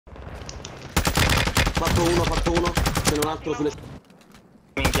Fatto uno. Ce n'è un altro sulle...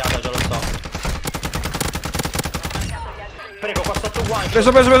 Minchiata, già lo so. Prego, qua sotto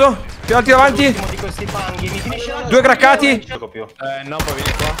guancio. Preso. Tirati davanti. Di questi fanghi. Mi finisce la... 2 craccati. Non più. No, poi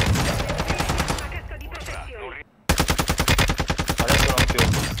vieni qua. Adesso non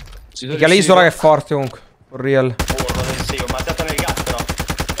più. Mica l'isola che è forte comunque. For real. Urlo del sì, ho mazzato nel gas però.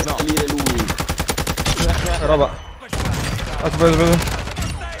 No. Salire lui. Roba. Preso.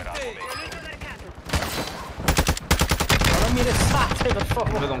 Non mi restate, per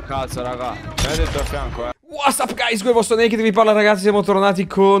favore. Non vedo un cazzo, raga. Vedete il tuo fianco, What's up guys, qui vostro NayKed vi parla ragazzi, siamo tornati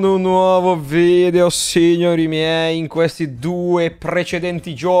con un nuovo video, signori miei. In questi 2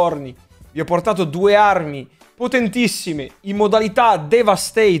 precedenti giorni vi ho portato 2 armi potentissime, in modalità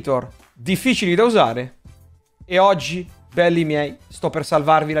Devastator, difficili da usare. E oggi, belli miei, sto per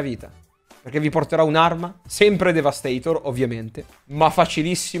salvarvi la vita, perché vi porterò un'arma, sempre Devastator ovviamente, ma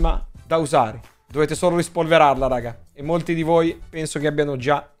facilissima da usare. Dovete solo rispolverarla, raga. E molti di voi penso che abbiano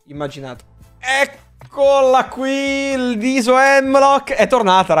già immaginato. Eccola qui, il viso Hemlock. È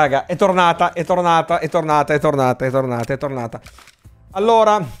tornata, raga. È tornata.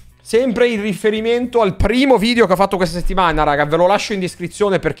 Allora, sempre in riferimento al primo video che ho fatto questa settimana, raga. Ve lo lascio in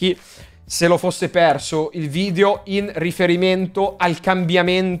descrizione per chi se lo fosse perso. Il video in riferimento al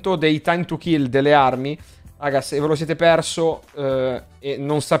cambiamento dei time to kill delle armi. Raga, se ve lo siete perso e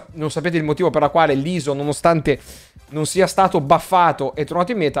non sapete il motivo per la quale l'ISO, nonostante non sia stato buffato e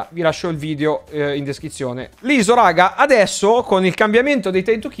tornato in meta, vi lascio il video in descrizione. L'ISO, raga, adesso con il cambiamento dei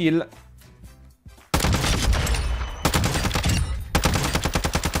time to kill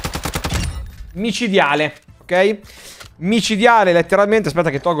micidiale, ok? Micidiale letteralmente. Aspetta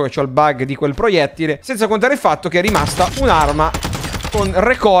che tolgo che ho il bug di quel proiettile. Senza contare il fatto che è rimasta un'arma con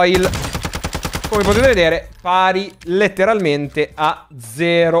recoil, come potete vedere, pari letteralmente a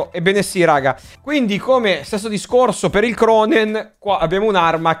 0. Ebbene sì, raga. Quindi, come stesso discorso per il Cronen, qua abbiamo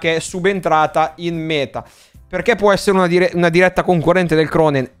un'arma che è subentrata in meta. Perché può essere una diretta concorrente del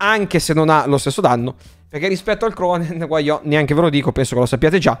Cronen, anche se non ha lo stesso danno. Perché rispetto al Cronen, qua io neanche ve lo dico, penso che lo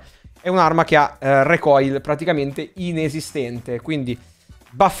sappiate già, è un'arma che ha recoil praticamente inesistente. Quindi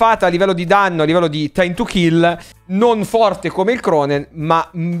buffata a livello di danno, a livello di time to kill, non forte come il Cronen,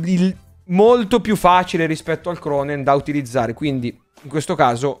 ma molto più facile rispetto al Cronen da utilizzare. Quindi in questo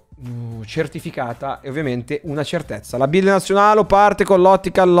caso certificata e ovviamente una certezza. La build nazionale parte con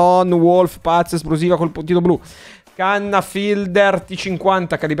l'ottica Lone Wolf pazza esplosiva col puntino blu, canna Fielder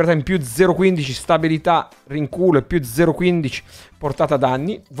T50 calibrata in più 0.15, stabilità rinculo e più 0.15 portata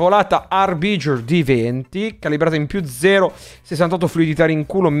danni, volata Harbinger D20 calibrata in più 0.68, fluidità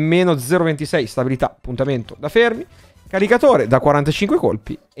rinculo meno 0.26, stabilità appuntamento da fermi, caricatore da 45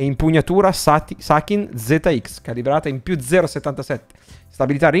 colpi e impugnatura Sakin ZX calibrata in più 0.77,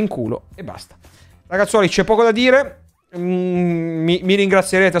 stabilità rinculo e basta. Ragazzuoli, c'è poco da dire. Mi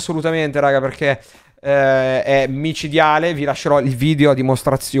ringrazierete assolutamente, raga, perché è micidiale. Vi lascerò il video a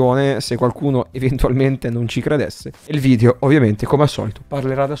dimostrazione se qualcuno eventualmente non ci credesse. E il video ovviamente, come al solito,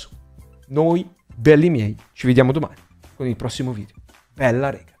 parlerà da solo. Noi, belli miei, ci vediamo domani con il prossimo video. Bella,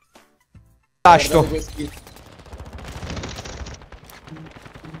 rega.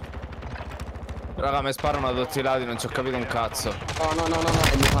 Raga, mi sparano da tutti i lati, non ci ho capito un cazzo. No.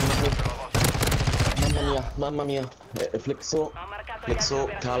 E mi fanno... Mamma mia. Flexo,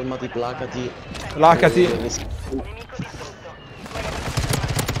 calmati, placati.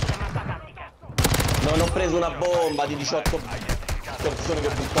 Non ho preso una bomba di 18 persone che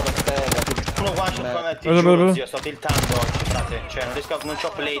ho buttato a terra. Uno guancio come ti giuro, zio, sto tiltando oggi, frate. Cioè, non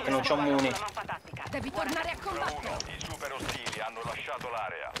c'ho plate, non c'ho muni. Devi tornare a combattere. I super ostili hanno lasciato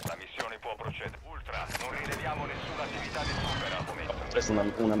l'area. La missione può procedere. Ultra, non rileviamo nessuna attività di super al momento. Ho preso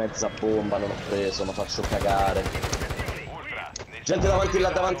una mezza bomba, non ho preso, ma faccio cagare. Ultra, Gente davanti là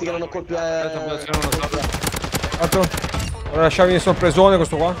davanti che non ho colpi Fatto. Ora lasciarmi il sorpresone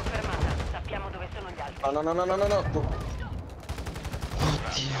questo qua. Sappiamo dove sono gli altri. No.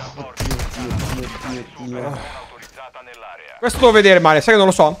 Oddio. autorizzata nell'area. Questo devo vedere male, sai che non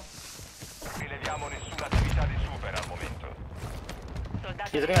lo so. Rileviamo nessuna attività di super al momento.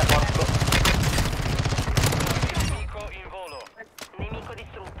 Dietro a porco. Nemico in volo. Nemico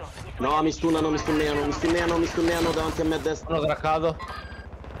distrutto. No, mi stunneano davanti a me a destra. Uno traccato.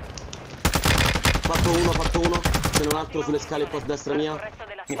 Fatto uno. Ce n'è un altro sulle scale qua a destra mia.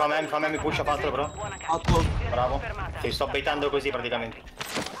 Mi fa me, mi pusha, fatelo però. Fatto. Bravo. Ti sto baitando così praticamente.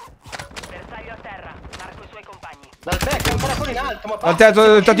 Bersaglio a terra. Marco i suoi compagni. Dal tetto, ancora quello in alto, ma Al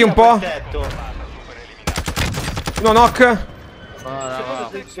tetto, tatti un po'. Uno knock.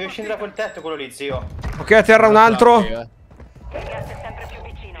 Deve scendere da quel tetto quello lì, zio. Ok, a terra un altro. Il gas è sempre più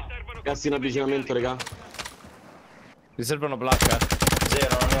vicino. Cazzo in avvicinamento, raga. Mi servono placche?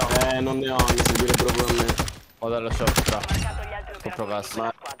 Zero, non ne ho. Non ne ho, mi servirebbero pure a me. O dallo shop qua. Marcato gli altri Compro operatori cassa. di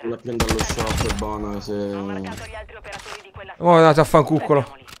Ma quella squadra. la prendo allo shop, è buona se... Ho marcato gli altri operatori di quella Oh, squadra. andate a fanculo.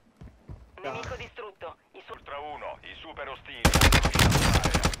 Fermiamoli. Nemico distrutto. I suoi Ultra 1, i super ostili hanno lasciato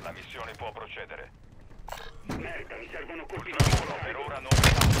l'area. La missione può procedere. Merda, mi servono colpi. Ultra 1, per ora non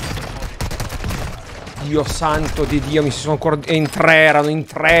Dio santo di Dio, mi si sono ancora... E in tre erano.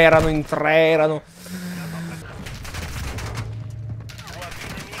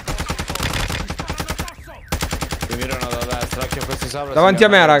 Mi mirano da destra, occhio a questi sopra. Davanti a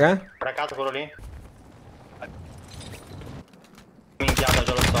me, raga, Bracato quello lì. Minchiata,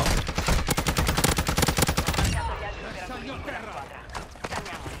 già lo so. Ho marcato gli altri operatori di quella squadra.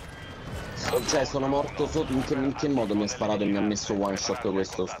 Fermiamoli. Cioè, sono morto sotto. In che modo mi ha sparato e mi ha messo one shot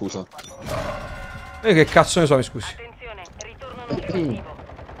questo, scusa? E che cazzo ne so, mi scusi. Attenzione, ritorno all'obiettivo.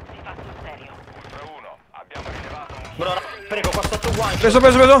 Si fa sul serio. Ultra 1, abbiamo rilevato un Bro, prego, qua sotto one. Preso.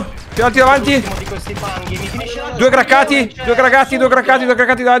 Più alti davanti. L'ultimo di questi fanghi, mi finisce la... Due craccati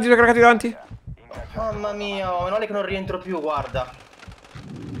davanti. Mamma mia, meno male che non rientro più, guarda.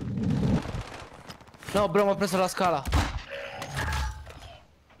 No, bro, mi ha preso la scala.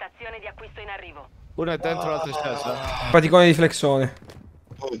 Stazione di acquisto in arrivo. Uno è dentro, l'altro è sceso. Praticone di flexone.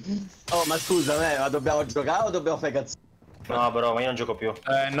 Oh, ma scusa, ma dobbiamo giocare o dobbiamo fare cazzo? No, bro, ma io non gioco più.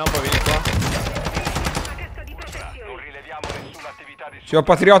 No, poi vieni qua. non rileviamo nessuna attività di Signor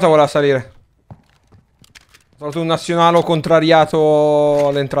Patriota voleva salire. Ho trovato un nazionale contrariato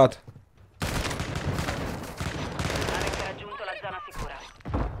all'entrata. Avete raggiunto la zona sicura.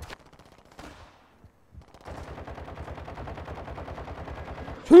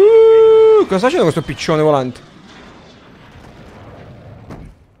 Cosa sta facendo questo piccione volante?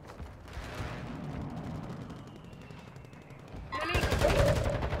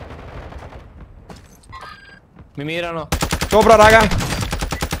 Mi mirano. Sopra, raga.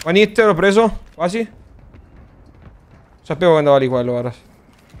 One hit, l'ho preso. Quasi. Sapevo che andava lì quello, guarda.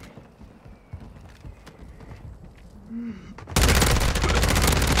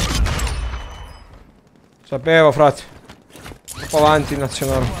 Sapevo, frate. Troppo avanti il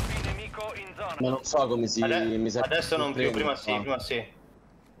nazionale. nemico in zona. Ma non so come si... mi sa Adesso non più, prima sì, Ah. prima sì.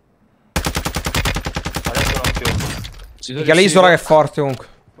 Adesso non più. Mica l'isola che è forte comunque.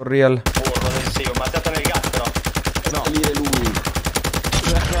 For real. Urlo del sì, ma dato nel gas però. Salire lui.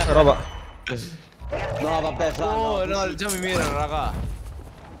 Che roba. No, vabbè, fra, Oh, no. no, già mi mirano, raga.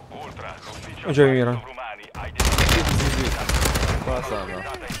 Ultra, l'ufficio Non c'è mi mirano. sovrumani ha identificato Qua stanno.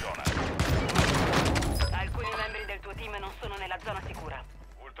 data in zona. Alcuni membri del tuo team non sono nella zona sicura.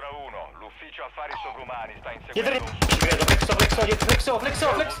 Ultra 1, l'ufficio affari sovrumani sta Dietro inseguendo un ci credo,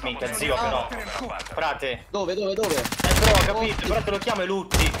 flex. Minchia, zio, però. Frate. Dove? Però, ho capito, però te lo chiamo e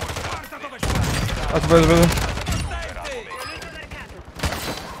lutti. Preso.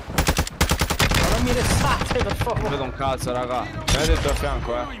 Ma non mi restate, per Non favore. vedo un cazzo, raga. Mi avete detto a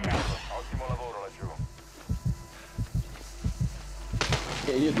fianco, ottimo lavoro laggiù.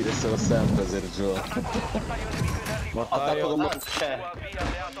 Che io ti resterò sempre, Sergio. Attacco con me. C'è. UAV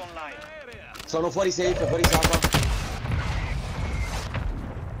alleato online. Sono fuori safe, fuori sapa.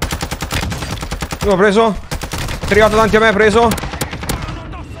 Uno preso. È arrivato davanti a me, preso.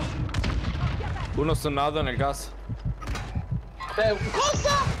 Uno stunnato nel gas.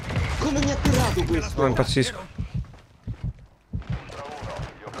 Cosa? Come mi ha tirato questo? No, impazzisco.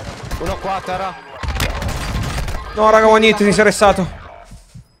 Uno qua a terra. No, raga, one hit, si è arrestato.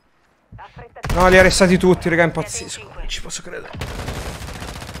 No, li ha arrestati tutti, raga, impazzisco. Non ci posso credere.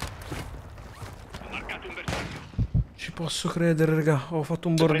 Ci posso credere, raga. Ho fatto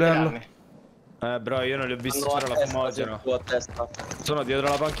un bordello. Bro, io non li ho visti, Andrò a c'era la testa, fumogena. Sergio, a testa. Sono dietro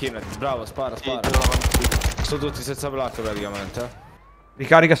la panchina. Bravo, spara. Sì, te lo avanti. Sono tutti senza placche praticamente.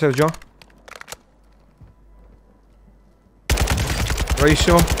 Ricarica, Sergio.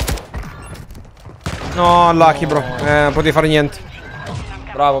 Bravissimo. No, lucky, bro. Non potevi fare niente.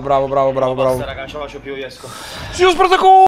 Bravo. Basta, raga, non ce la faccio più, io esco. Signor Spartaco!